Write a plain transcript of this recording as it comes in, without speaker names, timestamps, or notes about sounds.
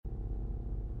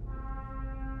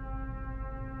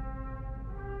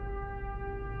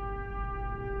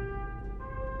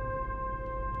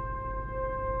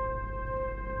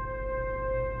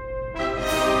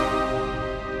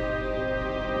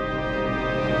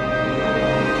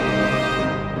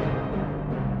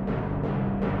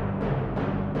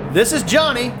This is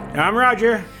Johnny. I'm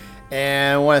Roger.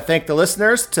 And I want to thank the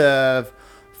listeners to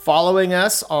following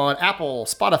us on Apple,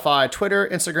 Spotify, Twitter,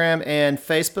 Instagram, and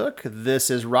Facebook. This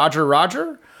is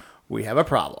Roger. We have a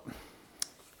problem.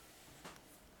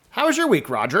 How was your week,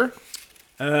 Roger?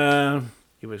 It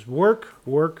was work.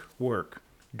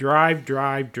 Drive.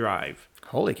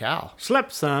 Holy cow.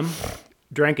 Slept some,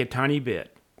 drank a tiny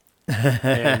bit.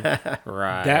 And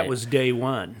Right. that was day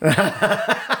one.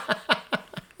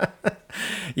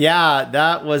 Yeah,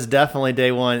 that was definitely day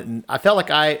one. And I felt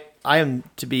like I am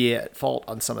to be at fault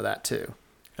on some of that too.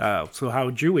 So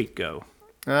how'd your week go?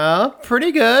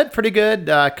 Pretty good.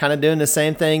 Kind of doing the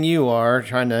same thing you are,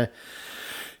 trying to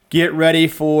get ready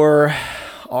for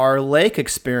our lake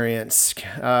experience.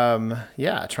 Trying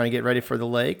to get ready for the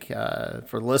lake. For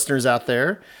the listeners out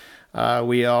there,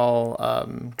 we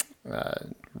all,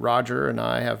 Roger and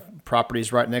I have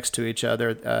properties right next to each other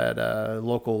at a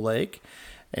local lake,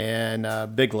 and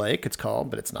Big Lake it's called,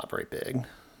 but it's not very big.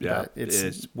 Yeah, But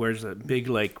where's the big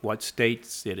lake? What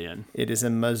state's it in? it is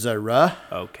in Missouri.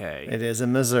 Okay. It is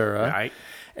in Missouri. Right.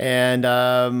 And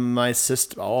my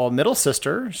middle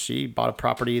sister, she bought a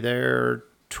property there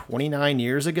 29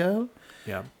 years ago.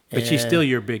 Yeah. But she's still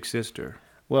your big sister.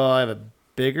 Well, I have a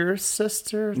bigger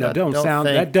sister. No,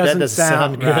 that doesn't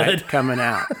sound good. right coming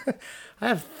out. I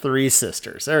have 3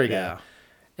 sisters. There we Yeah. go.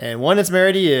 And one is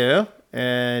married to you,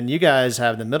 and you guys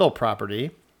have the middle property.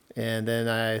 And then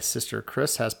my sister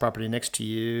Chris has property next to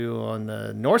you on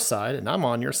the north side, and I'm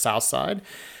on your south side.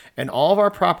 And all of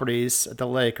our properties at the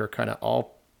lake are kind of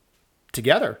all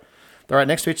together. They're right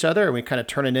next to each other, and we kind of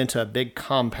turn it into a big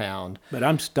compound. But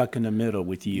I'm stuck in the middle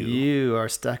with you. You are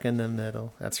stuck in the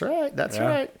middle. That's right. Yeah.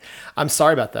 Right. I'm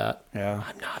sorry about that. Yeah.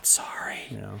 I'm not sorry.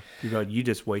 You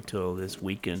just wait till this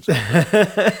weekend.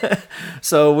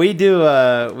 So we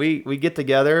do. We get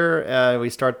together. We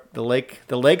start the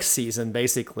lake season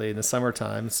basically in the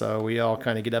summertime. So we all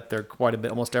kind of get up there quite a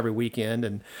bit, almost every weekend,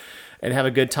 and have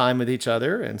a good time with each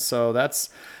other. And so that's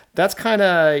kind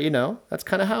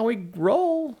of how we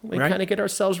roll. We Right. kind of get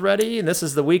ourselves ready. And this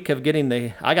is the week of getting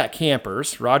I got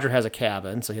campers. Roger has a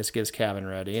cabin, so he has to get his cabin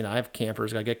ready. And I have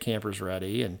campers. I got to get campers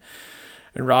ready. And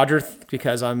Roger,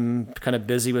 because I'm kind of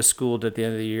busy with school at the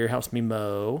end of the year, helps me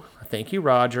mow. Thank you,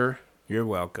 Roger. You're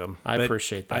welcome. I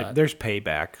appreciate that. There's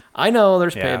payback. I know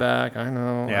there's Yeah. payback. I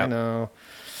know. Yeah. I know.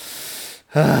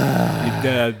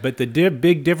 But the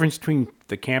big difference between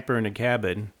the camper and the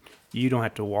cabin, you don't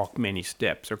have to walk many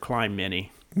steps or climb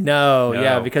many. No, No.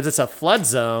 yeah, because it's a flood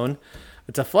zone.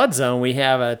 We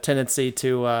have a tendency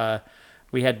to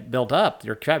we had built up.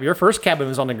 Your first cabin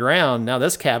was on the ground. Now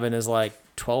this cabin is like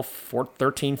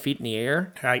 13 feet in the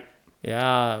air. Right.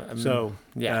 Yeah.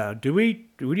 Do we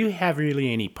have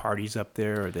really any parties up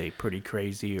there? Are they pretty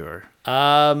crazy or?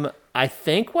 I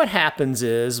think what happens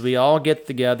is we all get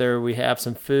together, we have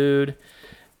some food,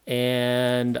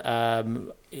 and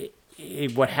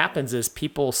what happens is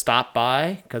people stop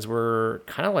by because we're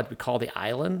kind of like we call the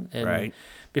island. And Right.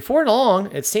 before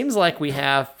long, it seems like we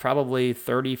have probably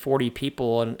 30, 40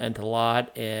 people and a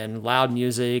lot, and loud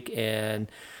music and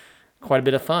quite a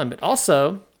bit of fun. But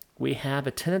also, we have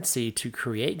a tendency to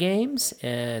create games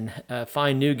and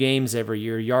find new games every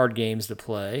year, yard games to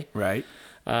play. Right.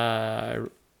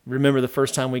 Remember the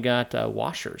first time we got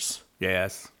washers?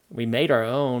 Yes. We made our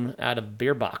own out of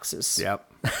beer boxes. Yep.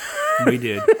 We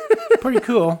did. Pretty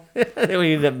cool. We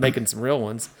ended up making some real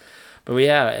ones. But we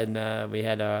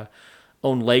had our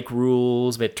own lake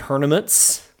rules. We had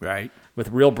tournaments Right. with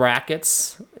real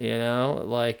brackets,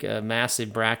 like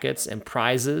massive brackets and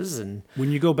prizes. And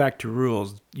When you go back to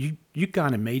rules, you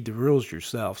kind of made the rules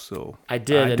yourself. So I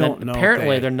did. I And don't know.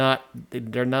 apparently, if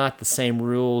they're not the same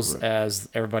rules as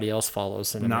everybody else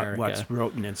follows in not America. what's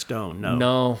written in stone.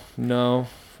 No. No.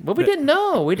 But we didn't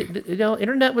know. We didn't.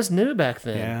 Internet was new back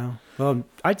then. Yeah. Well,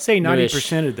 I'd say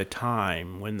 90% of the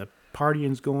time when the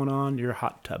partying's going on, your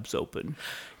hot tub's open.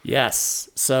 Yes.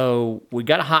 So we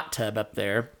got a hot tub up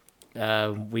there.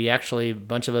 We actually, a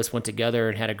bunch of us went together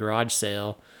and had a garage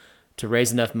sale to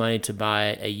raise enough money to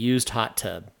buy a used hot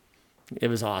tub. It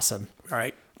was awesome.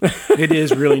 Right. It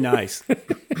is really nice.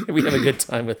 We have a good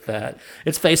time with that.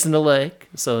 It's facing the lake,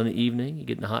 so in the evening you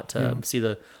get in the hot tub, see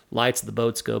the lights of the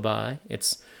boats go by.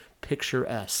 It's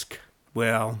picturesque.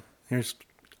 Well, there's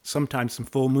sometimes some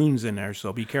full moons in there,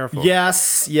 so be careful.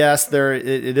 Yes.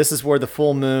 This is where the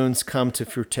full moons come to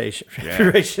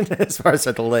fruition as far as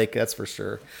at the lake, that's for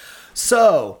sure.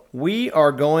 So we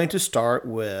are going to start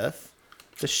with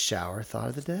the shower thought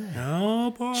of the day.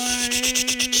 Oh,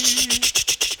 boy.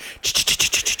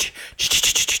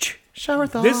 Shower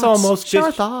thoughts. This almost shower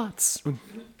just- thoughts.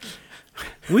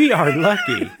 We are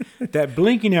lucky that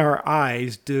blinking our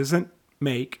eyes doesn't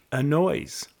make a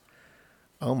noise.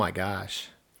 Oh my gosh.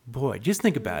 Boy, just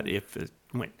think about it. If it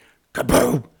went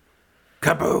kaboom,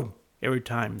 kaboom every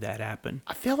time that happened.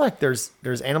 I feel like there's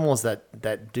animals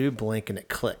that do blink and it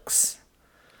clicks.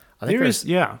 I think There is,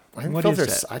 yeah. I What feel is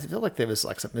there's. that? I feel like there was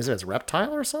like some. Is it a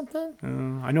reptile or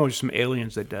something? I know there's some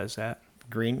aliens that does that.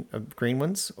 Green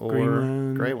ones or Green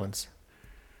one. gray ones?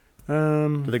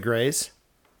 The grays.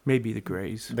 Maybe the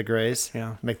Greys. The grays.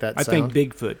 Yeah. Make that I sound.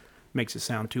 think Bigfoot makes a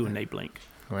sound too when they blink.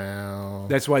 Well.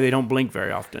 That's why they don't blink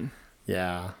very often.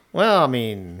 Yeah. Well, I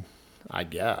mean, I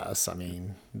guess. I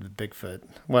mean, the Bigfoot.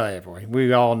 Well,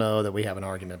 we all know that we have an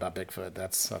argument about Bigfoot.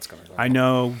 That's going to go. I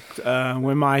know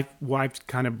when my wife's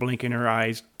kind of blinking her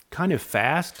eyes kind of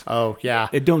fast, Oh yeah.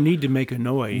 it don't need to make a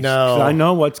noise. No. 'Cause I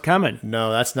know what's coming.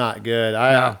 No, that's not good.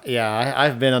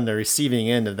 I've been on the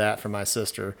receiving end of that from my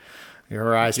sister.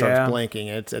 Her eye starts Yeah. blinking.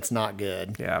 It's not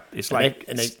good. Yeah, it's And like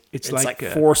it's like,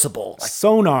 like forcible. Like,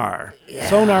 sonar.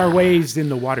 Sonar waves in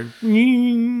the water.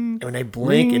 and when they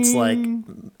blink,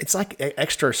 it's like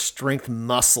extra strength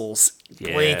muscles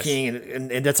blinking,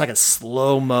 and it's like a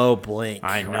slow mo blink.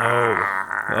 I know.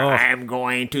 I'm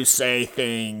going to say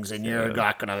things, and you're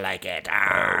not gonna like it.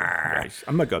 Nice.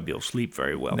 I'm not gonna be able to sleep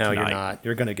very well No, tonight. you're not.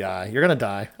 You're gonna die. You're gonna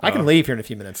die. I can leave here in a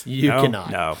few minutes. You No,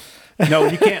 cannot. No,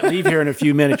 you can't leave here in a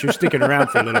few minutes. You're sticking around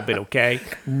for a little bit, okay?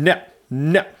 No.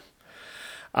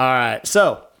 All right.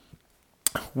 So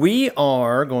we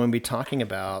are going to be talking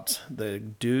about the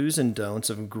do's and don'ts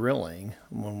of grilling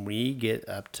when we get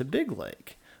up to Big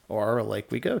Lake or a lake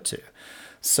we go to.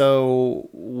 So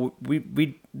we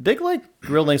Big Lake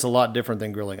grilling is a lot different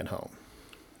than grilling at home.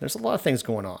 There's a lot of things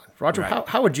going on. Roger, Right.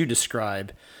 how would you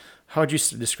describe some of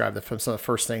the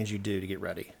first things you do to get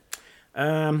ready?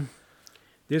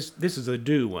 This is a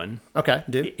do one. Okay.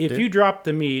 If you drop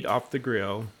the meat off the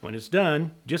grill, when it's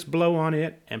done, just blow on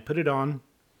it and put it on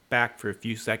back for a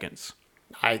few seconds.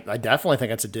 I definitely think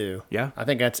that's a do. Yeah? I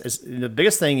think the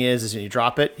biggest thing is when you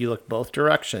drop it, you look both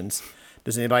directions.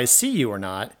 Does anybody see you or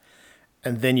not?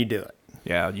 And then you do it.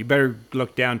 Yeah, you better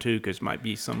look down too, because might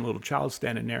be some little child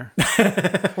standing there,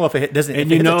 Well, if it doesn't,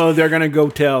 and they're gonna go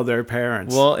tell their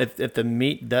parents. well, if the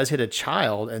meat does hit a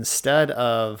child instead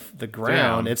of the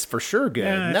ground, Down. it's for sure good.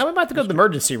 Yeah, Now we might have to go to the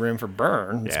emergency room for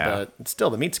burns, Yeah. but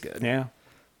still the meat's good. yeah,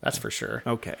 That's for sure.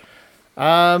 okay,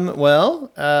 I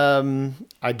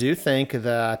do think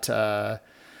that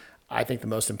I think the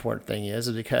most important thing is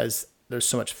because there's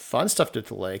so much fun stuff to do at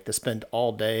the lake to spend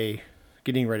all day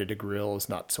getting ready to grill is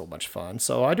not so much fun.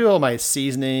 So I do all my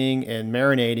seasoning and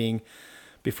marinating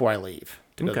before I leave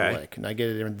to go to Okay. the lake. And I get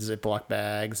it in Ziploc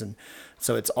bags. And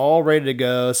so it's all ready to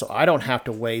go. So I don't have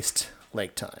to waste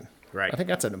lake time. Right. I think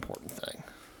that's an important thing.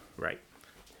 right.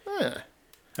 Yeah.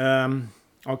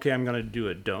 Okay, I'm gonna do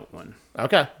a don't one.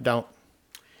 Okay. Don't.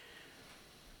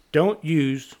 Don't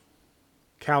use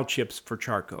cow chips for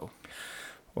charcoal,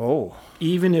 Oh.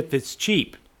 even if it's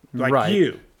cheap, like Right.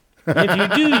 you. If you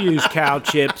do use cow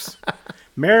chips,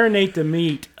 marinate the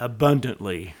meat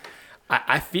abundantly.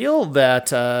 I feel that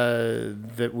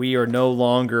that we are no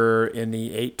longer in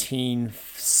the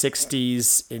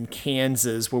 1860s in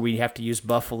Kansas where we have to use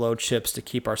buffalo chips to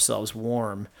keep ourselves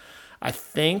warm. I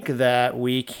think that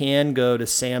we can go to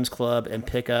Sam's Club and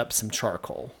pick up some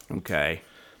charcoal. Okay.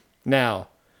 Now,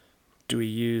 do we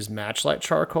use matchlight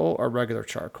charcoal or regular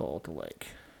charcoal at the lake?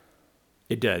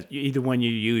 It does. Either one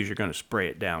you use, you're going to spray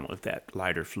it down with that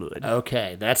lighter fluid.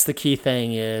 Okay, that's the key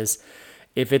thing is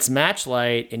if it's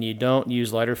matchlight and you don't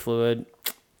use lighter fluid,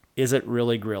 is it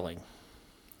really grilling?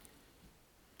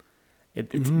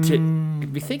 If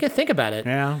you think about it,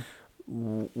 Yeah.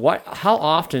 how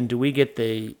often do we get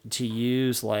to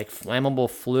use like flammable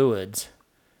fluids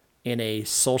in a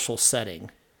social setting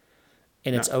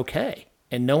and it's okay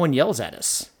and no one yells at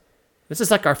us? This is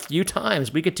like our few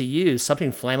times we get to use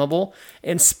something flammable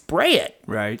and spray it.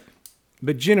 Right.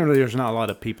 But generally, there's not a lot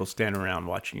of people standing around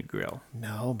watching you grill.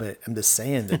 No, but I'm just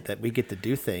saying that we get to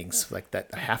do things like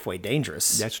that halfway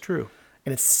dangerous. That's true.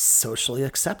 And it's socially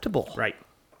acceptable. Right.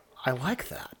 I like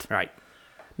that. Right.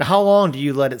 Now, how long do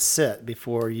you let it sit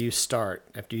before you start?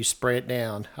 After you spray it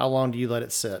down, how long do you let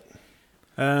it sit?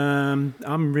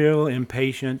 I'm real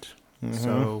impatient,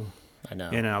 so I know.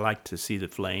 and I like to see the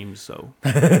flames, so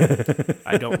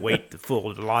I don't wait the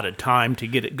full allotted time to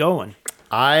get it going.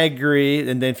 I agree.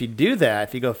 And then if you do that,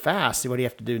 if you go fast, what do you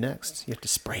have to do next? You have to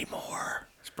spray more.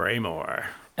 Spray more.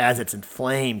 As it's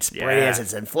inflamed. Spray Yeah. as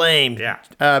it's inflamed.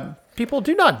 Yeah. People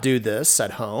do not do this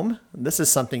at home. This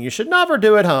is something you should never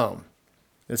do at home.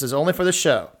 This is only for the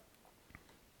show.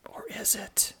 Or is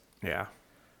it? Yeah.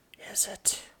 Is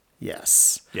it?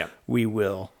 Yes. Yeah. We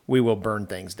will burn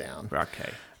things down.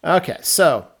 Okay. Okay,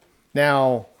 so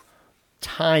now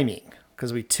timing,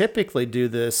 because we typically do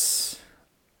this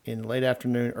in late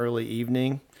afternoon, early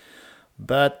evening,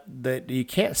 but that you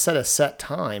can't set a set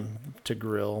time to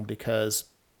grill because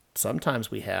sometimes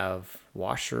we have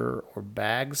washer or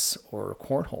bags or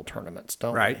cornhole tournaments,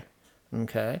 don't Right. we?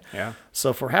 Okay. Yeah. So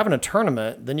if we're having a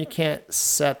tournament, then you can't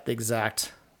set the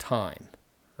exact time,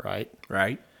 right?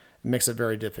 Right. It makes it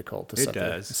very difficult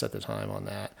to set the time on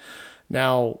that.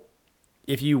 Now,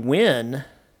 if you win,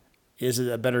 is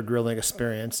it a better grilling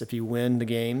experience if you win the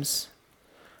games,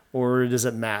 or does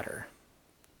it matter?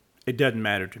 It doesn't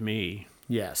matter to me.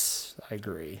 Yes, I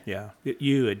agree. Yeah.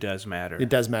 It does matter. It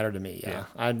does matter to me, yeah.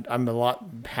 I'm a lot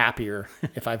happier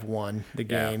if I've won the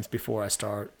games before I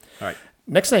start. All right.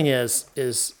 Next thing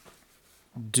is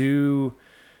do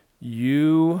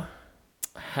you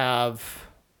have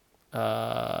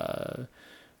how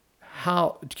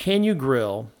can you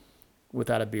grill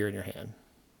without a beer in your hand?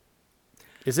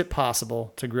 Is it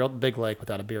possible to grill at the Big Lake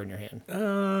without a beer in your hand?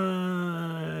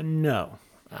 No.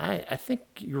 I think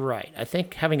you're right. I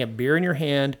think having a beer in your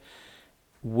hand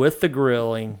with the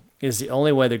grilling is the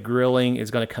only way the grilling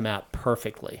is going to come out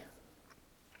perfectly.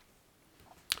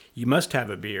 You must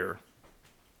have a beer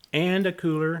and a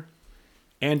cooler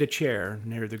and a chair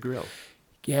near the grill.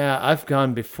 Yeah, I've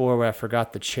gone before where I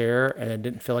forgot the chair and I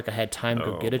didn't feel like I had time to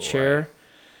go get a chair.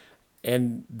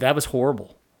 And that was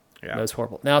horrible. Yeah. That was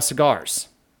horrible. Now, cigars.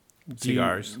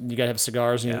 Cigars. You got to have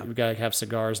cigars, and Yeah. you got to have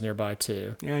cigars nearby,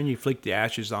 too. Yeah, and you flick the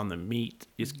ashes on the meat.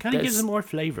 It kind of gives it more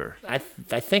flavor. I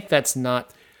think that's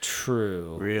not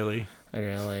true. Really?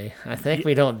 Really. I think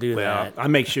we don't do Well, that. I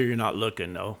make sure you're not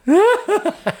looking, though.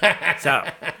 So,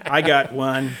 I got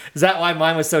one. Is that why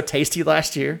mine was so tasty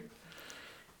last year?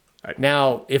 Right.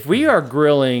 Now, if we are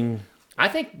grilling, I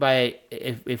think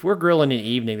if we're grilling in the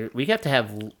evening, we have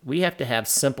to have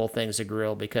simple things to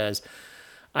grill because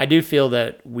I do feel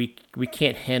that we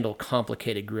can't handle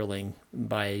complicated grilling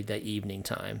by the evening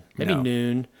time. Maybe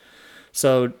noon.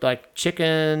 So like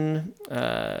chicken,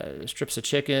 strips of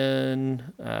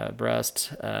chicken,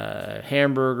 breast,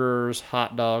 hamburgers,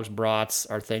 hot dogs, brats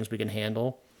are things we can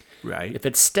handle. Right. If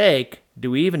it's steak,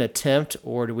 do we even attempt,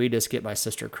 or do we just get my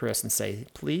sister Chris and say,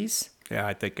 please? Yeah,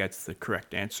 I think that's the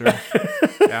correct answer.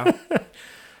 Yeah.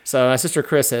 So my sister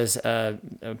Chris is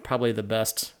probably the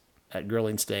best at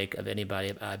grilling steak of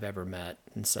anybody I've ever met,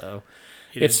 and so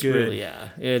it's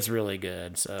really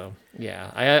good. So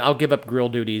yeah, I'll give up grill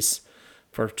duties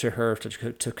to her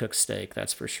to cook steak.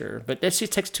 That's for sure. But that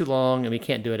just takes too long, and we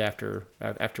can't do it after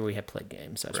we have played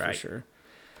games. That's for sure.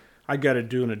 I got a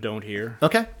do and a don't here.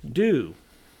 Okay. Do.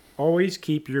 Always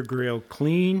keep your grill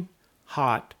clean,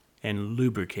 hot, and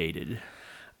lubricated.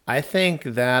 I think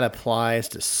that applies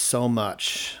to so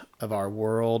much of our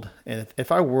world, and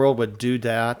if our world would do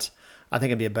that, I think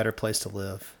it'd be a better place to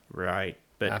live. Right.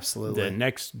 But absolutely. The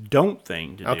next don't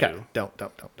thing to do. Okay. Don't.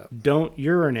 Don't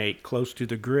urinate close to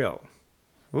the grill.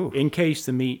 Ooh. In case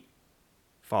the meat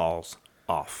falls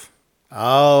off.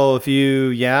 Oh,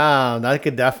 that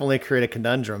could definitely create a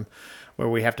conundrum where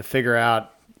we have to figure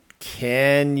out,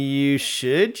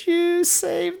 should you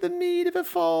save the meat if it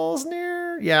falls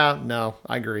near? Yeah, no,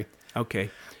 I agree. Okay.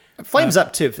 It flames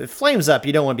up too. If it flames up,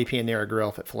 you don't want to be peeing near a grill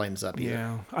if it flames up either.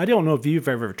 Yeah. I don't know if you've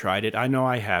ever tried it. I know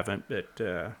I haven't,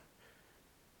 but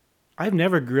I've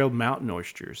never grilled mountain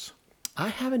oysters. I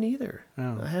haven't either.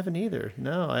 Oh. I haven't either.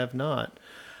 No, I have not.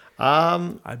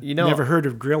 I've never heard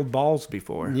of grilled balls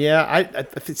before. Yeah, I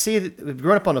see.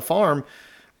 Growing up on a farm,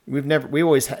 we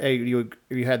always you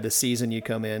had the season. You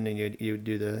come in and you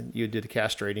do the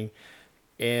castrating,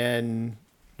 and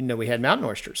we had mountain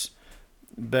oysters.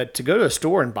 But to go to a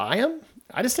store and buy them,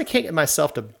 I just can't get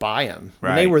myself to buy them.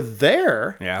 When they were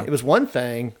there, it was one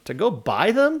thing. To go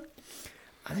buy them,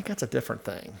 I think that's a different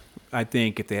thing. I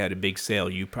think if they had a big sale,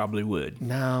 you probably would.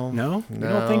 No? You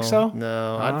don't think so?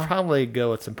 No. I'd probably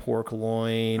go with some pork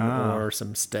loin or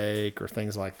some steak or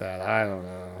things like that. I don't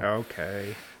know.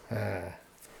 Okay.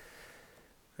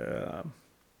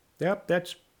 Yep,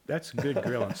 that's good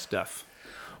grilling stuff.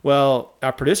 Well,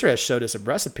 our producer has showed us a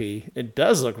recipe. It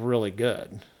does look really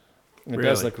good. It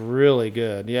does look really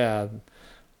good. Yeah.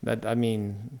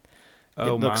 It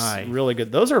looks really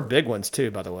good. Those are big ones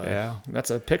too, by the way. Yeah. That's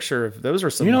a picture of those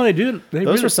are some. They do.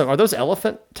 Are those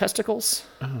elephant testicles?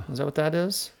 Is that what that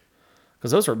is? Because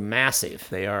those are massive.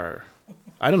 They are.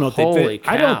 I don't know if Holy they fit.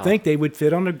 cow. I don't think they would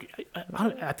fit on the.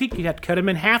 I think you have to cut them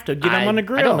in half to get them on the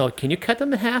grill. I don't know. Can you cut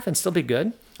them in half and still be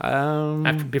good?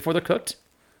 Before they're cooked?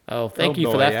 Oh, thank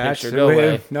you for that picture. Go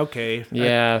away. Okay.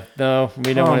 Yeah. No,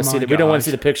 we don't want to see that. We don't want to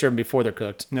see gosh. the picture before they're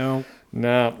cooked. No.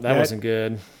 No, that wasn't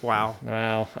good. Wow.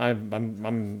 Wow.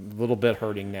 I'm a little bit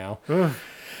hurting now.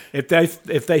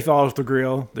 If they fall off the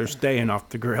grill, they're staying off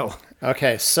the grill.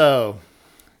 Okay, so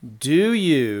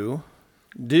Do's,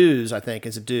 I think,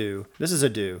 is a do. This is a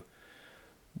do.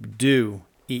 Do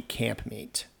eat camp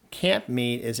meat. Camp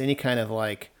meat is any kind of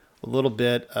like a little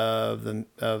bit of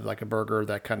like a burger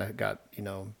that kind of got,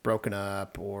 broken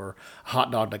up, or a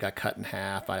hot dog that got cut in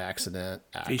half by accident.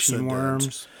 Fish and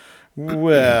worms.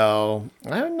 Well,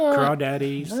 I don't know.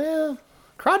 Crawdaddies. Well,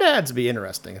 crawdads would be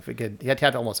interesting if we could. You had to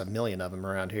have almost 1 million of them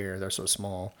around here. They're so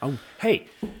small. Oh, hey,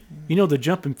 the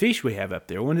jumping fish we have up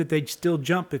there? I wonder if they'd still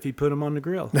jump if you put them on the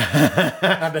grill.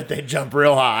 I bet they jump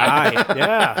real high.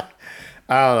 Yeah.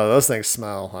 I don't know. Those things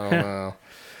smell. I don't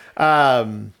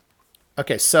know.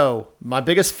 Okay, so my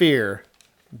biggest fear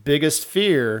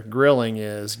grilling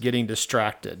is getting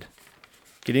distracted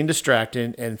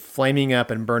and flaming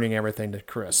up and burning everything to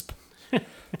crisp.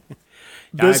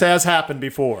 This has happened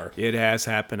before. It has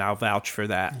happened. I'll vouch for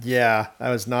that. Yeah,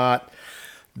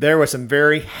 there were some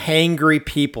very hangry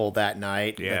people that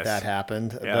night that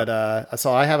happened. Yeah. But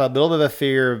so I have a little bit of a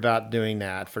fear about doing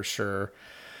that for sure.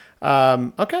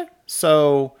 Okay,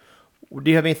 so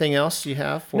do you have anything else you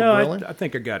have for grilling? No, I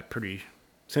think I got pretty.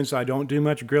 Since I don't do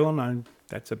much grilling,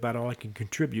 that's about all I can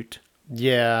contribute.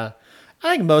 Yeah,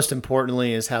 I think most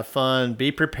importantly is have fun,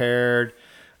 be prepared,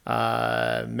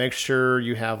 make sure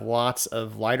you have lots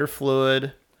of lighter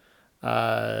fluid,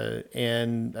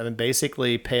 and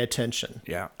basically pay attention.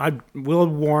 Yeah, I will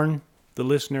warn the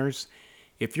listeners,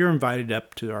 if you're invited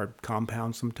up to our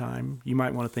compound sometime, you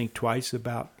might want to think twice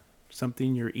about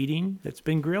something you're eating that's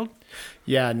been grilled.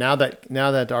 Yeah, now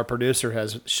that our producer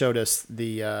has showed us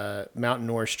the mountain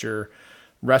oyster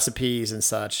recipes and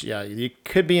such, yeah, you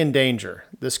could be in danger.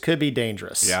 This could be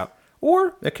dangerous. Yeah.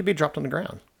 Or it could be dropped on the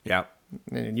ground. Yeah.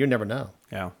 And you never know.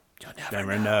 Yeah. You'll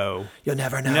never know. You'll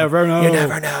never know. Never know. You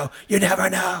never know. You never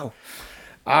know.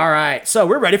 All right. So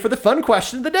we're ready for the fun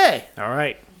question of the day. All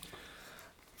right.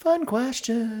 Fun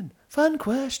question. Fun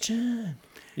question.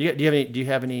 Do you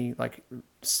have any like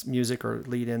music or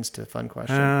lead-ins to fun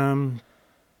question?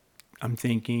 I'm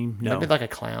thinking no. Maybe like a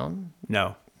clown?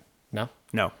 No. No?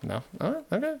 No. No? Oh,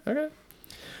 okay.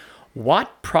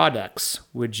 What products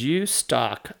would you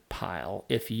stockpile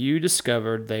if you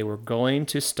discovered they were going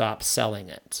to stop selling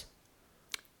it?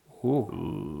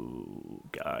 Ooh,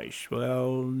 gosh.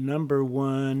 Well, number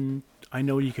one, I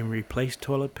know you can replace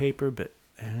toilet paper, but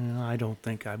I don't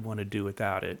think I'd want to do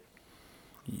without it.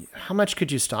 How much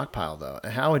could you stockpile, though?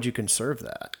 And how would you conserve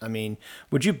that? I mean,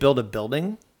 would you build a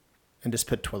building and just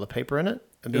put toilet paper in it?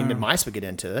 I mean, the mice would get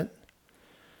into it.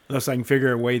 Unless I can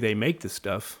figure a way they make the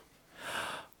stuff.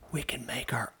 We can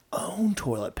make our own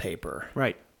toilet paper.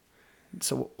 Right.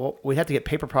 So we have to get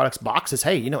paper products boxes.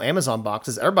 Hey, Amazon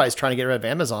boxes. Everybody's trying to get rid of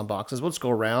Amazon boxes. We'll just go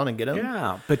around and get them.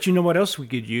 Yeah, but you know what else we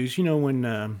could use?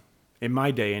 When in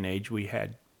my day and age we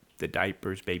had the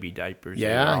diapers, baby diapers.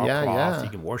 Yeah. You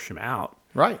can wash them out.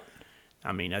 Right.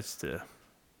 I mean, that's the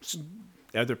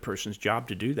other person's job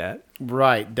to do that.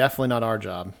 Right. Definitely not our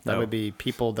job. That No. would be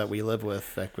people that we live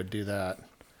with that would do that.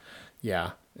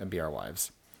 Yeah, it'd be our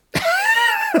wives.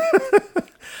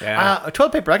 Yeah.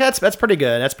 Toilet paper. That's pretty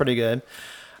good. That's pretty good.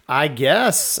 I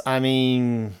guess. I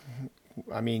think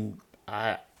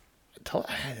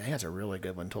that's a really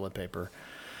good one. Toilet paper.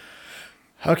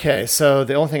 Okay, so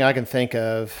the only thing I can think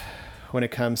of when it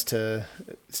comes to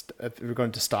if we're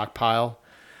going to stockpile,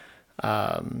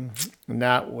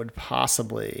 that would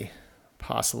possibly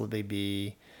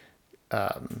be. Boy,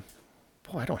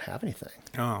 I don't have anything.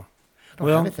 Oh. I don't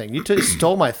have anything. You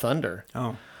stole my thunder.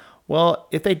 Oh. Well,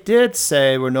 if they did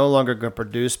say we're no longer going to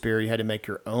produce beer, you had to make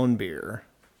your own beer.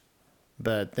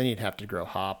 But then you'd have to grow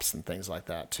hops and things like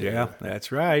that, too. Yeah,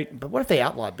 that's right. But what if they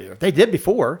outlawed beer? They did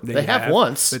before. They have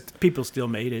once. But people still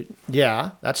made it.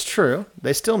 Yeah, that's true.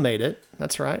 They still made it.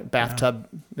 That's right. Bathtub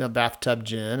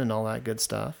gin and all that good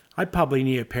stuff. I'd probably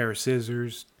need a pair of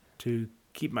scissors to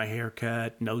keep my hair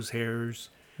cut, nose hairs.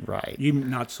 Right. You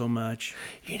not so much.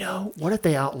 What if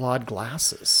they outlawed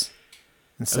glasses?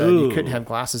 And said you couldn't have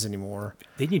glasses anymore.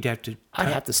 Then you'd have to. I'd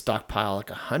have to stockpile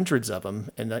like hundreds of them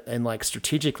and like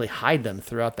strategically hide them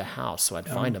throughout the house so I'd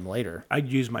find them later. I'd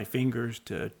use my fingers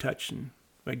to touch and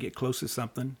if I get close to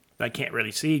something. I can't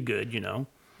really see good,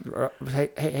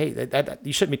 Hey, that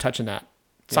you shouldn't be touching that.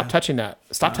 Stop touching that.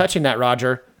 Stop touching that,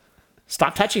 Roger.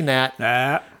 Stop touching that.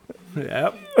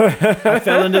 Yep. I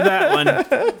fell into that one.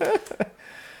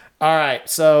 All right,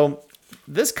 so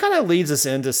this kind of leads us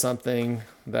into something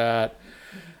that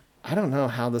I don't know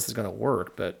how this is going to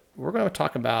work, but we're going to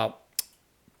talk about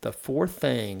the 4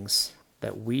 things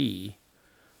that we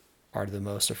are the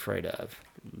most afraid of.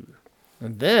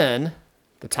 And then,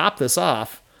 to top this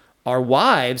off, our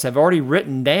wives have already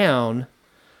written down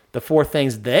the 4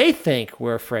 things they think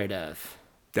we're afraid of.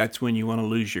 That's when you want to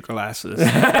lose your glasses.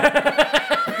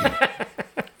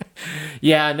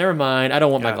 Yeah, never mind. I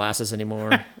don't want my Yeah. glasses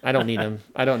anymore. I don't need them.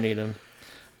 I don't need them.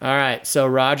 All right. So,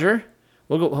 Roger,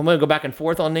 I'm going to go back and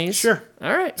forth on these. Sure.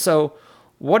 All right. So,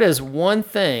 what is one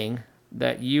thing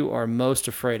that you are most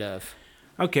afraid of?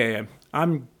 Okay,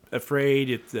 I'm afraid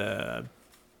if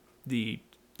the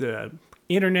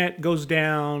internet goes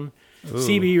down,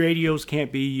 CB radios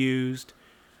can't be used.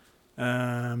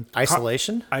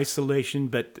 Isolation? Isolation,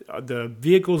 but the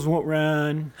vehicles won't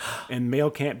run, and mail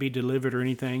can't be delivered or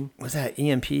anything. Was that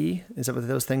EMP? Is that what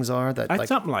those things are? That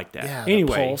Something like that. Yeah. The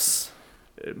Anyway, pulse.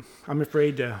 I'm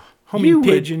afraid the homing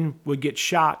pigeon would get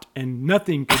shot, and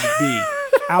nothing could be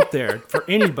out there for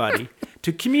anybody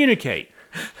to communicate.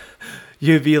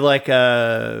 You'd be like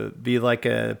a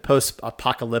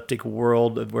post-apocalyptic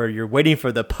world where you're waiting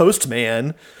for the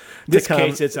postman. In this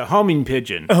case, it's a homing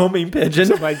pigeon. A homing pigeon.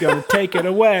 Somebody's going to take it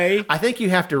away. I think you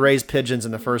have to raise pigeons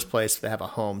in the first place to have a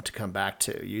home to come back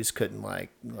to. You just couldn't like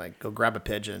go grab a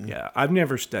pigeon. Yeah, I've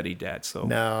never studied that, so.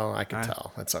 No, I can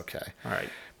tell. That's okay. All right.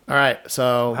 All right.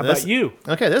 So How about you?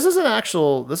 Okay, this is an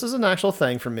actual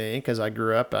thing for me because I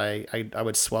grew up. I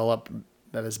would swell up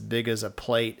as big as a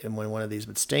plate, and when one of these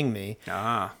would sting me,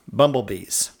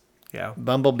 bumblebees. Yeah.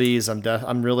 Bumblebees.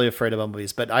 I'm really afraid of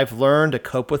bumblebees, but I've learned to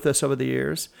cope with this over the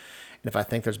years. And if I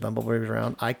think there's bumblebees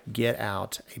around, I get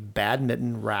out a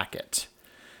badminton racket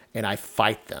and I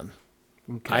fight them.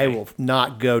 Okay. I will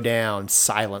not go down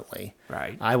silently.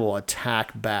 Right. I will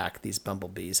attack back these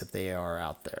bumblebees if they are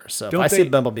out there. So if I see a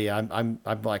bumblebee, I'm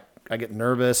like I get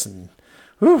nervous and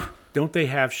whew. Don't they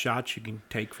have shots you can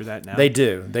take for that now? They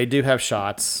do. They do have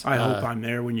shots. I hope I'm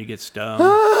there when you get stung.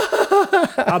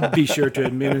 I'll be sure to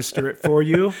administer it for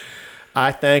you.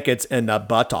 I think it's in the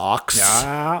buttocks.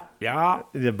 Yeah.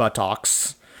 The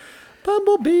buttocks.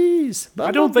 Bumblebees.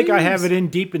 I don't think I have it in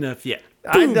deep enough yet.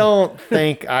 I don't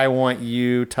think I want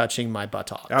you touching my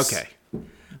buttocks. Okay.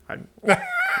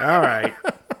 All right.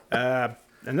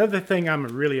 Another thing I'm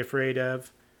really afraid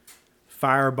of,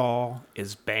 Fireball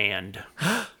is banned.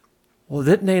 Well,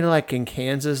 didn't they, like in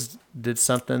Kansas, did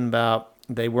something about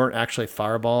they weren't actually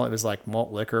Fireball? It was like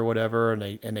malt liquor or whatever, and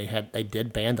they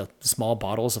did ban the small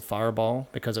bottles of Fireball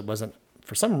because it wasn't,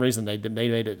 for some reason they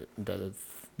made it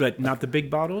but not the big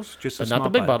bottles, just the but small not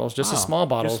the big bottles, just the small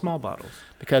bottles. Just small bottles.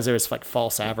 Because there was like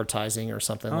false advertising or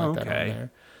something like that on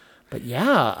there. But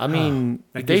yeah, I mean,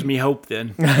 that gives me hope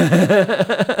then.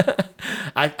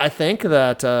 I think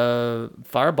that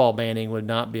Fireball banning would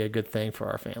not be a good thing for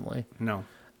our family. No.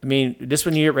 I mean, just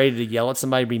when you get ready to yell at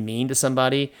somebody, be mean to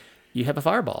somebody, you have a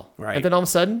Fireball. Right. And then all of a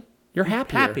sudden, you're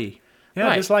happier. Happy. Yeah,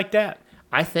 right. Just like that.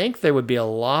 I think there would be a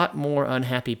lot more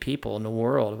unhappy people in the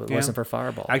world if it wasn't for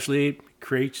Fireball. Actually, it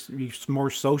creates more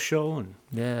social and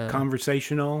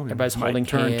conversational. And everybody's holding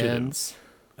hands.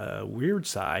 To the weird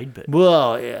side, but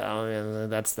well, yeah, I mean,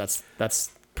 that's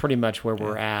pretty much where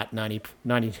we're at.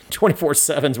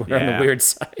 24/7's we're on the weird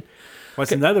side.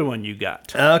 What's another one you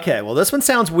got? Okay, well, this one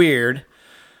sounds weird,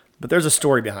 but there's a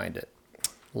story behind it.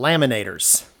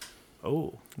 Laminators.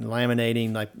 Oh.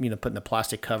 Laminating, like, putting the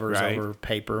plastic covers over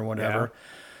paper and whatever. Yeah.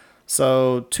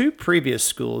 So 2 previous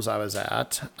schools I was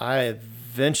at, I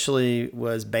eventually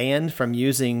was banned from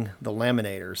using the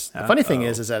laminators. The funny thing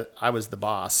is that I was the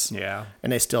boss. Yeah.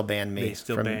 And they still banned me. They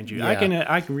still banned you. Yeah.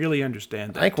 I can really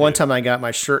understand that. I think one time I got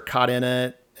my shirt caught in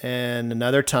it, and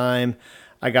another time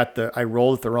I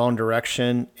rolled it the wrong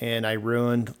direction, and I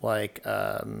ruined like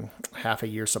half a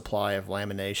year's supply of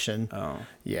lamination. Oh,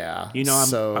 yeah.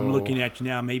 I'm looking at you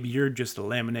now. Maybe you're just a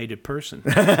laminated person.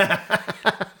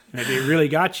 Maybe it really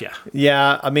got you.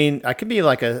 Yeah, I mean, I could be a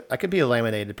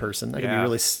laminated person. I could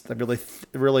be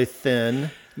really thin.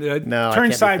 No,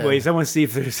 turn sideways. I want to see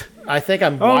if there's. I think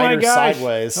I'm wider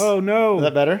sideways. Oh no, is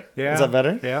that better? Yeah, is that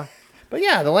better? Yeah. But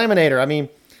yeah, the laminator. I mean.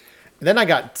 Then I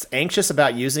got anxious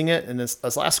about using it, and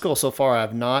this last school so far,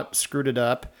 I've not screwed it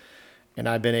up, and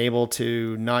I've been able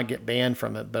to not get banned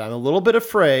from it. But I'm a little bit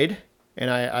afraid, and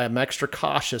I'm extra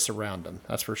cautious around them.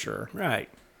 That's for sure. Right.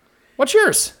 What's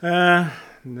yours?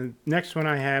 The next one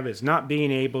I have is not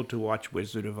being able to watch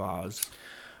Wizard of Oz.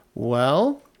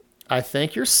 Well, I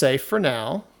think you're safe for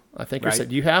now. I think you're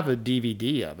safe. You have a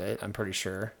DVD of it, I'm pretty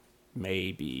sure.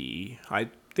 Maybe. I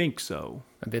think so.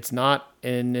 If it's not,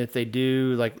 and if they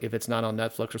do, like if it's not on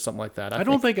Netflix or something like that, I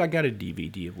don't think I got a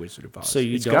DVD of Wizard of Oz. So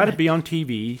it's got to be on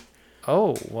TV.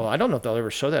 Oh, well, I don't know if they'll ever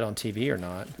show that on TV or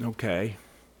not. Okay.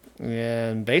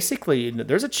 And basically,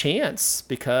 there's a chance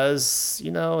because,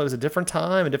 it was a different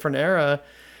time, a different era.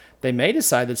 They may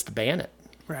decide to ban it.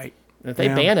 Right. And if they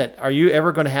ban it, are you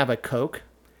ever going to have a Coke?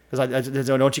 Because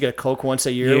don't you get a Coke once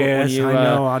a year? Yes, when you, I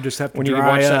know. I'll just have to dry up.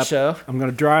 When you watch that show? I'm going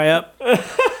to dry up.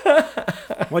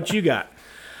 What you got?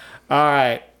 All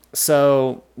right.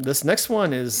 So this next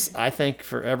one is, I think,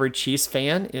 for every Chiefs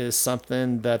fan, is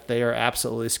something that they are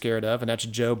absolutely scared of, and that's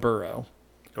Joe Burrow,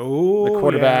 Oh, the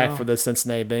quarterback yeah. for the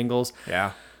Cincinnati Bengals.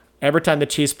 Yeah. Every time the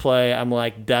Chiefs play, I'm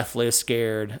like deathly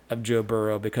scared of Joe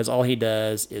Burrow because all he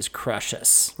does is crush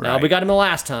us. Now, we Right. got him the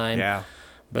last time, Yeah.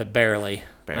 but barely.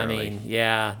 I Barely. mean,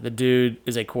 yeah, the dude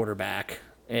is a quarterback,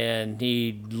 and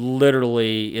he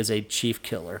literally is a Chief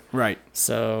killer. Right.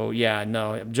 So, yeah,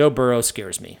 no, Joe Burrow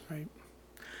scares me. Right.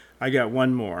 I got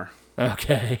one more.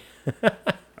 Okay.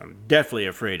 I'm definitely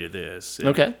afraid of this.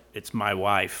 Okay. It's my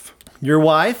wife. Your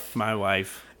wife? My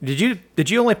wife. Did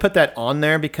you only put that on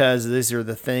there because these are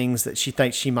the things that she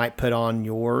thinks she might put on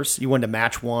yours? You wanted to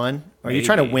match one? Are you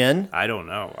trying to Maybe. win? I don't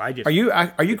know. I just Are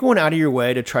you going out of your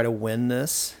way to try to win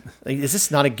this? Like, is this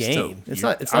not a game? It's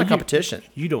not a competition.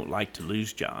 You don't like to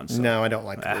lose, John. So. No, I don't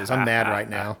like to lose. I'm mad right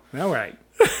now. All right.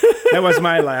 That was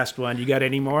my last one. You got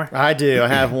any more? I do. I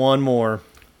have one more.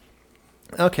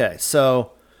 Okay,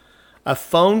 so a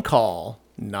phone call,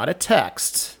 not a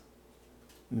text,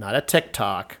 not a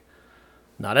TikTok,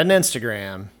 not an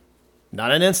Instagram,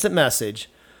 not an instant message,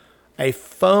 a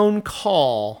phone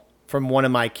call from one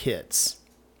of my kids.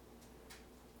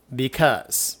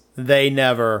 Because they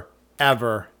never,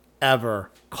 ever,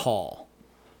 ever call.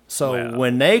 So Well.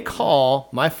 when they call,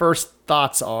 my first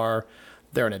thoughts are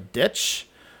they're in a ditch,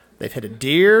 they've hit a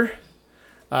deer,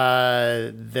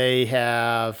 they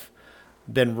have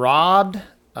been robbed,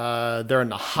 they're in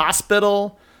the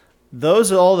hospital.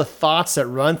 Those are all the thoughts that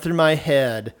run through my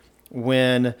head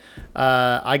when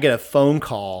I get a phone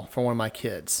call from one of my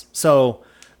kids. So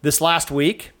this last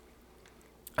week,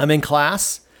 I'm in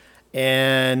class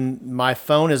and my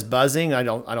phone is buzzing. I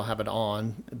don't have it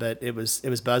on, but it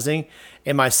was buzzing,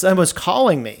 and my son was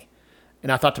calling me,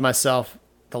 and I thought to myself,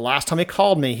 the last time he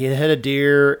called me, he hit a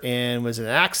deer and was in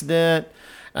an accident.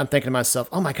 I'm thinking to myself,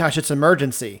 oh my gosh, it's an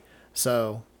emergency.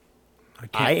 So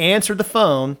I answered the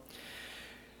phone,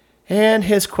 and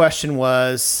his question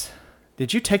was,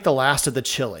 did you take the last of the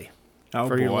chili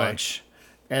for your lunch?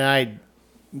 And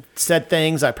I said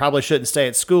things I probably shouldn't say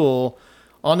at school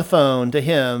on the phone to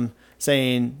him,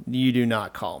 saying, you do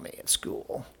not call me at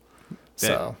school.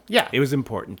 So, yeah. It was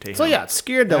important to him. So, yeah, it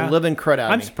scared the living crud out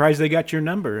of I'm me. surprised they got your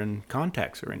number and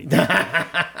contacts or anything.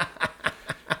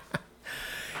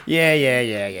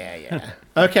 Yeah.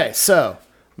 Okay, so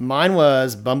mine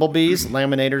was bumblebees,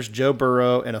 laminators, Joe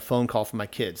Burrow, and a phone call from my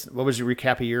kids. What was your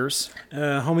recap of yours?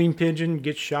 Homing pigeon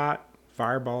gets shot,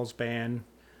 fireballs banned,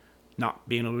 not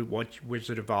being able to watch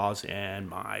Wizard of Oz, and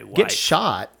my wife. Get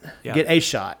shot. Yeah. Get a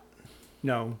shot.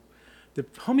 No, the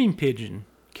homing pigeon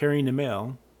carrying the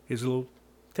mail, his little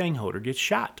thing holder gets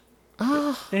shot.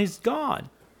 And he's gone.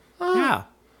 Yeah,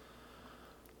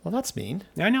 Well, that's mean.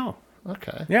 I know.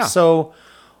 Okay. Yeah. So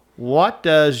what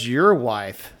does your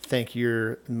wife think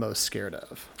you're most scared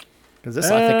of? Because this,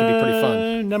 I think, could be pretty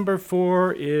fun. Number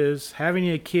 4 is having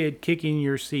a kid kicking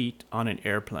your seat on an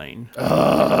airplane.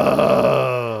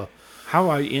 How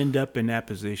I end up in that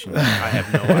position, I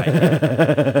have no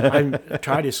idea. I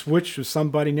try to switch with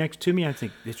somebody next to me. I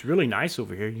think, it's really nice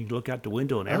over here. You can look out the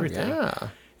window and everything. Yeah.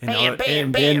 And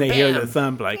then they hear the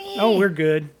thump like, oh, we're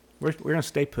good. We're going to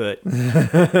stay put.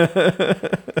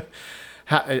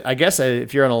 I guess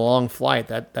if you're on a long flight,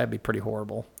 that'd be pretty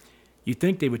horrible. You'd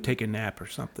think they would take a nap or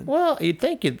something. Well, you'd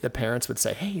think the parents would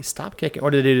say, hey, stop kicking.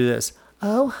 Or do they do this?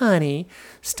 Oh, honey,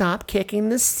 stop kicking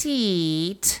the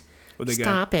seat.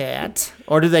 Stop it.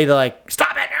 Or do they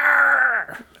stop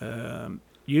it?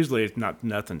 Usually it's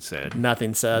nothing said.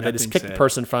 Nothing said. They just Nothing kick said. the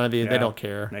person in front of you. Yeah, They don't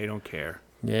care. They don't care.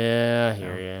 Yeah, I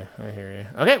hear you.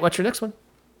 Okay, what's your next one?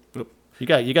 Oop. You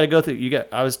got to go through.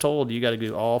 I was told you got to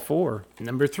do all 4.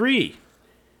 Number 3.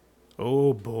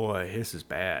 Oh boy, this is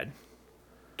bad.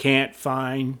 Can't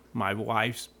find my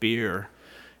wife's beer.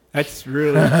 That's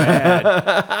really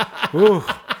bad. Ooh,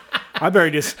 I better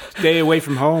just stay away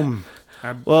from home.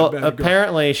 Well,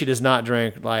 apparently she does not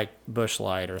drink like Busch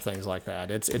Light or things like that.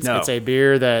 It's a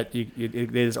beer that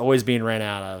it is always being ran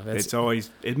out of.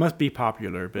 It must be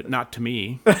popular, but not to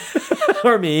me.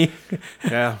 Or me.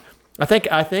 Yeah. I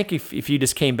think if you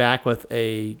just came back with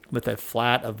a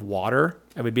flat of water,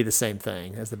 it would be the same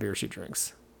thing as the beer she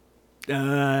drinks.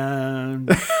 No,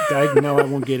 I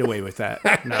won't get away with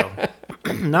that. No,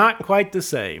 not quite the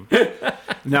same.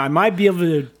 Now I might be able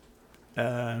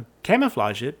to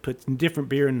camouflage it, put some different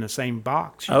beer in the same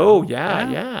box. Oh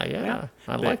yeah.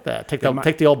 I like that. Take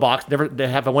the old box. They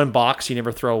have one box you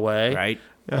never throw away. Right.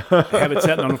 Have it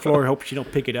sitting on the floor. Hope she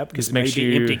don't pick it up because it may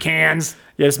be empty cans.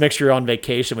 Yeah, just make sure you're on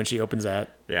vacation when she opens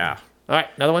that. Yeah. All right,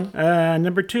 another one.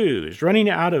 Number 2 is running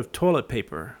out of toilet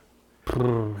paper.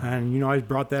 And I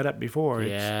brought that up before.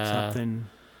 Yeah.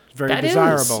 It's It's very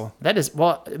desirable. That is.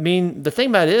 Well, I mean, the thing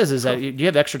about it is that you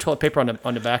have extra toilet paper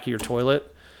on the back of your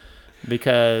toilet,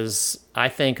 because I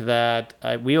think that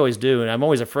we always do, and I'm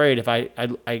always afraid if I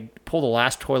pull the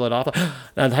last toilet off,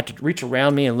 I'd have to reach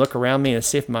around me and look around me and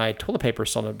see if my toilet paper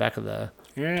is on the back of the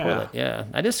toilet. Yeah,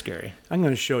 that is scary. I'm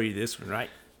going to show you this one, right?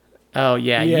 Oh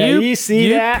yeah, you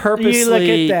see that? Purposely, you look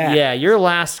at that. Yeah, your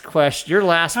last one you're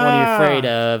afraid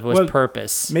of was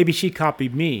purpose. Maybe she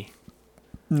copied me.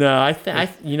 No,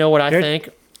 you know what I think?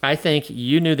 I think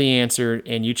you knew the answer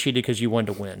and you cheated because you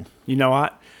wanted to win. You know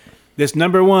what? This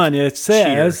number one, it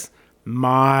says,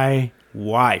 my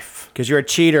wife. Because you're a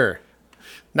cheater.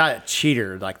 Not a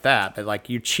cheater like that, but like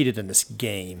you cheated in this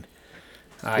game.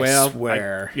 I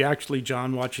swear. Actually,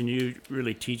 John, watching you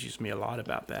really teaches me a lot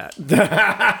about that.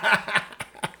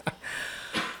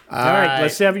 All right,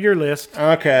 let's have your list.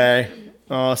 Okay.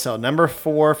 Oh, so number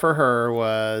 4 for her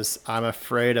was I'm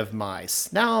afraid of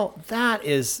mice. Now, that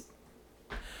is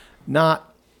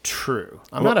not true.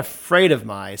 I'm not afraid of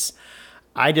mice.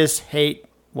 I just hate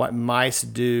what mice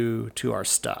do to our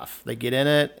stuff. They get in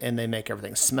it and they make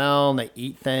everything smell, and they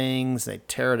eat things, they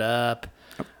tear it up.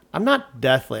 I'm not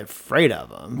deathly afraid of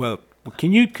them. Well,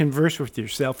 can you converse with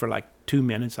yourself for like 2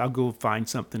 minutes? I'll go find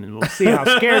something and we'll see how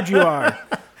scared you are.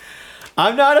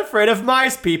 I'm not afraid of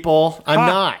mice, people. I'm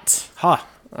not.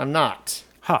 I'm not.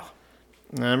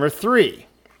 Number 3.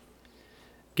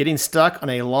 Getting stuck on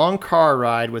a long car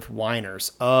ride with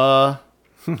whiners. The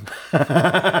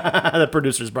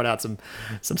producers brought out some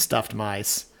stuffed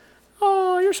mice.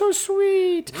 Oh, you're so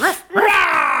sweet.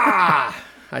 I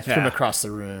threw them across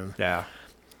the room. Yeah.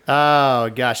 Oh,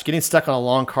 gosh. Getting stuck on a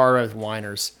long car ride with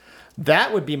whiners.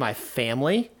 That would be my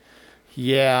family.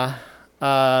 Yeah.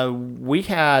 We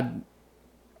had...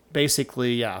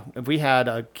 Basically, yeah, if we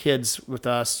had kids with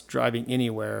us driving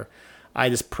anywhere, I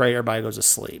just pray everybody goes to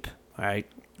sleep. Right.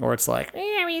 Or it's like,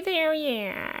 are we there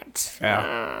yet?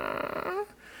 Yeah.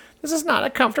 This is not a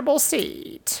comfortable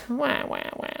seat. Wah, wah,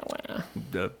 wah, wah.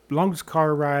 The longest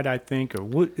car ride, I think,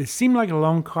 it seemed like a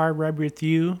long car ride with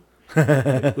you,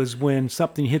 it was when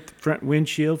something hit the front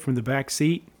windshield from the back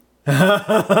seat.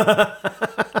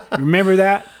 Remember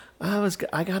that?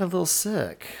 I got a little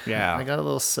sick. Yeah. I got a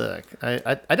little sick.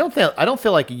 I don't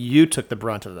feel like you took the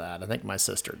brunt of that. I think my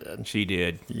sister did. She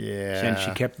did. Yeah. And she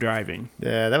kept driving.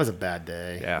 Yeah, that was a bad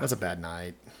day. Yeah. That was a bad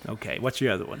night. Okay, what's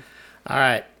your other one? All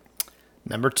right.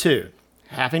 Number 2,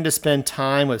 having to spend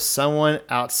time with someone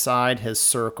outside his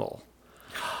circle.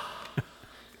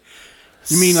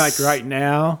 You mean like right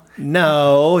now?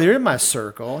 No, you're in my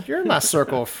circle. You're in my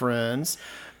circle of friends.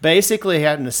 Basically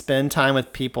having to spend time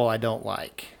with people I don't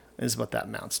like is what that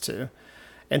amounts to.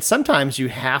 And sometimes you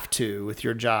have to with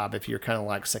your job if you're kind of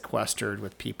like sequestered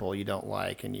with people you don't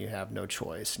like and you have no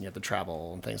choice and you have to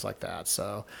travel and things like that.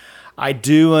 So I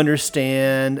do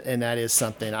understand, and that is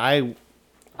something I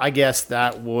guess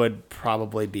that would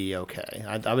probably be okay.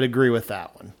 I would agree with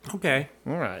that one. Okay.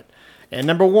 All right. And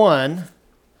number 1,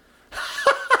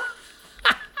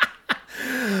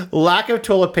 lack of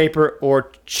toilet paper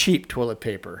or cheap toilet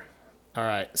paper. All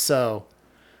right. So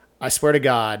I swear to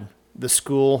God, the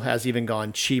school has even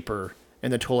gone cheaper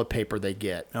in the toilet paper they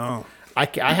get. Oh.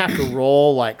 I have to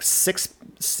roll like six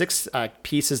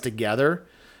pieces together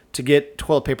to get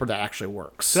toilet paper that actually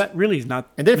works. So that really is not.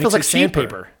 And then it feels like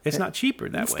sandpaper. It's not cheaper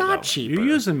that way. It's not cheaper. You're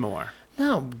using more.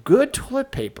 No, good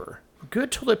toilet paper.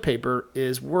 Good toilet paper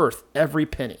is worth every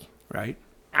penny. Right.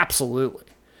 Absolutely.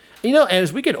 You know, and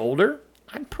as we get older,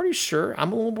 I'm pretty sure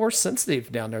I'm a little more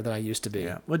sensitive down there than I used to be.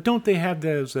 Yeah. Well, don't they have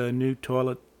those new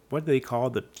toilet? What do they call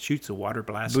that shoots a water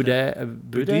blast? Bidet. I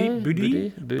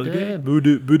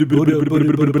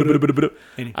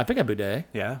think a bidet.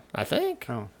 Yeah. I think.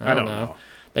 Oh, I don't know.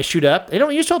 They shoot up. They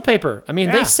don't use toilet paper. I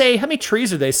mean, they say how many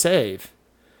trees do they save?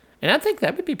 And I think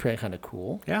that would be pretty kind of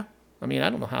cool. Yeah. I mean, I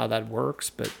don't know how that works,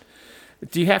 but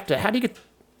do you have to? How do you get?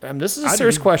 This is a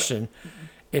serious question.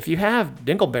 If you have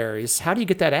dingleberries, how do you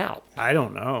get that out? I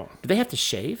don't know. Do they have to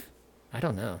shave? I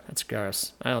don't know. That's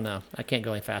gross. I don't know. I can't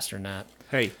go any faster than that.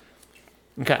 Hey,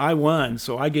 okay. I won,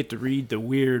 so I get to read the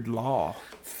weird law.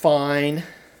 Fine.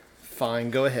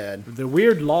 Go ahead. The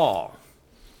weird law.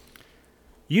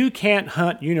 You can't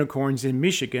hunt unicorns in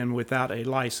Michigan without a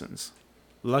license.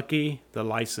 Lucky the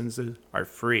licenses are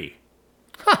free.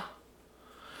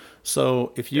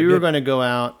 So if you're going to go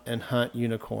out and hunt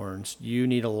unicorns, you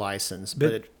need a license,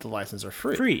 but the licenses are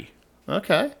free. Free.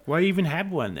 Okay. Why even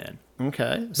have one then?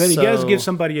 Okay. But it does give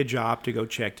somebody a job to go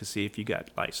check to see if you got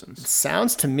license.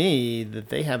 Sounds to me that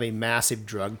they have a massive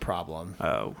drug problem.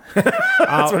 Oh.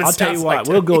 I'll tell you what,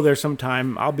 we'll go there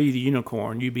sometime. I'll be the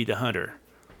unicorn, you be the hunter.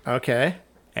 Okay.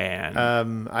 And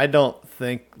I don't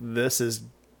think this is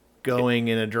going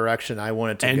in a direction I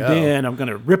want it to And go. then I'm going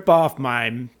to rip off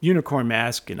my unicorn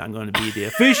mask, and I'm going to be the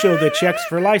official that checks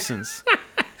for license.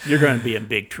 You're going to be in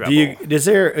big trouble.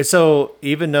 So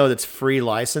even though it's free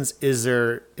license, is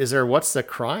there what's the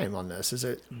crime on this?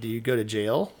 Do you go to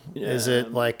jail? Is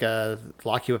it like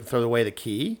lock you up and throw away the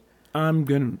key?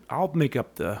 I'll make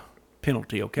up the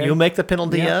penalty, okay? You'll make the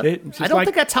penalty up? I don't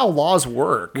think that's how laws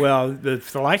work. Well,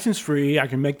 if the license free, I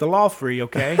can make the law free,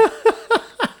 okay?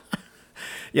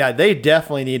 Yeah, they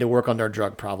definitely need to work on their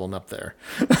drug problem up there.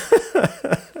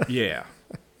 Yeah.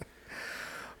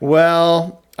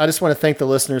 Well, I just want to thank the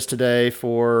listeners today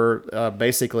for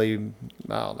basically,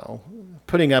 I don't know,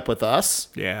 putting up with us.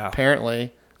 Yeah.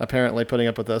 Apparently putting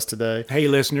up with us today. Hey,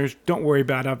 listeners, don't worry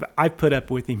about it. I've put up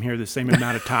with him here the same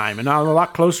amount of time, and I'm a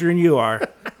lot closer than you are.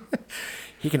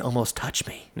 He can almost touch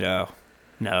me. No.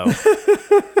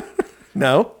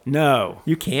 No?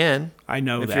 You can. I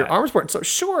know if that. Your arms weren't so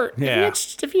short. Yeah.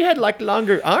 If you had like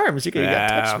longer arms, you could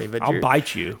touch me. But I'll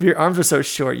bite you. If your arms are so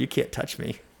short, you can't touch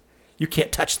me. You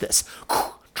can't touch this.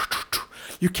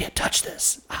 You can't touch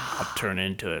this. I'll turn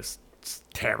into a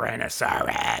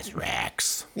Tyrannosaurus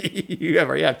Rex. You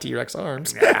already have T-Rex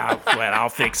arms. Yeah, well, I'll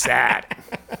fix that.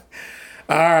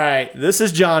 All right. This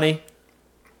is Johnny.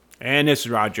 And this is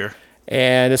Roger.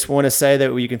 And I just want to say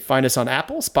that you can find us on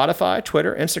Apple, Spotify,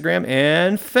 Twitter, Instagram,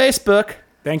 and Facebook.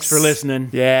 Thanks for listening.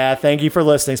 Yeah, thank you for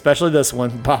listening, especially this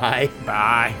one. Bye.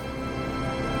 Bye.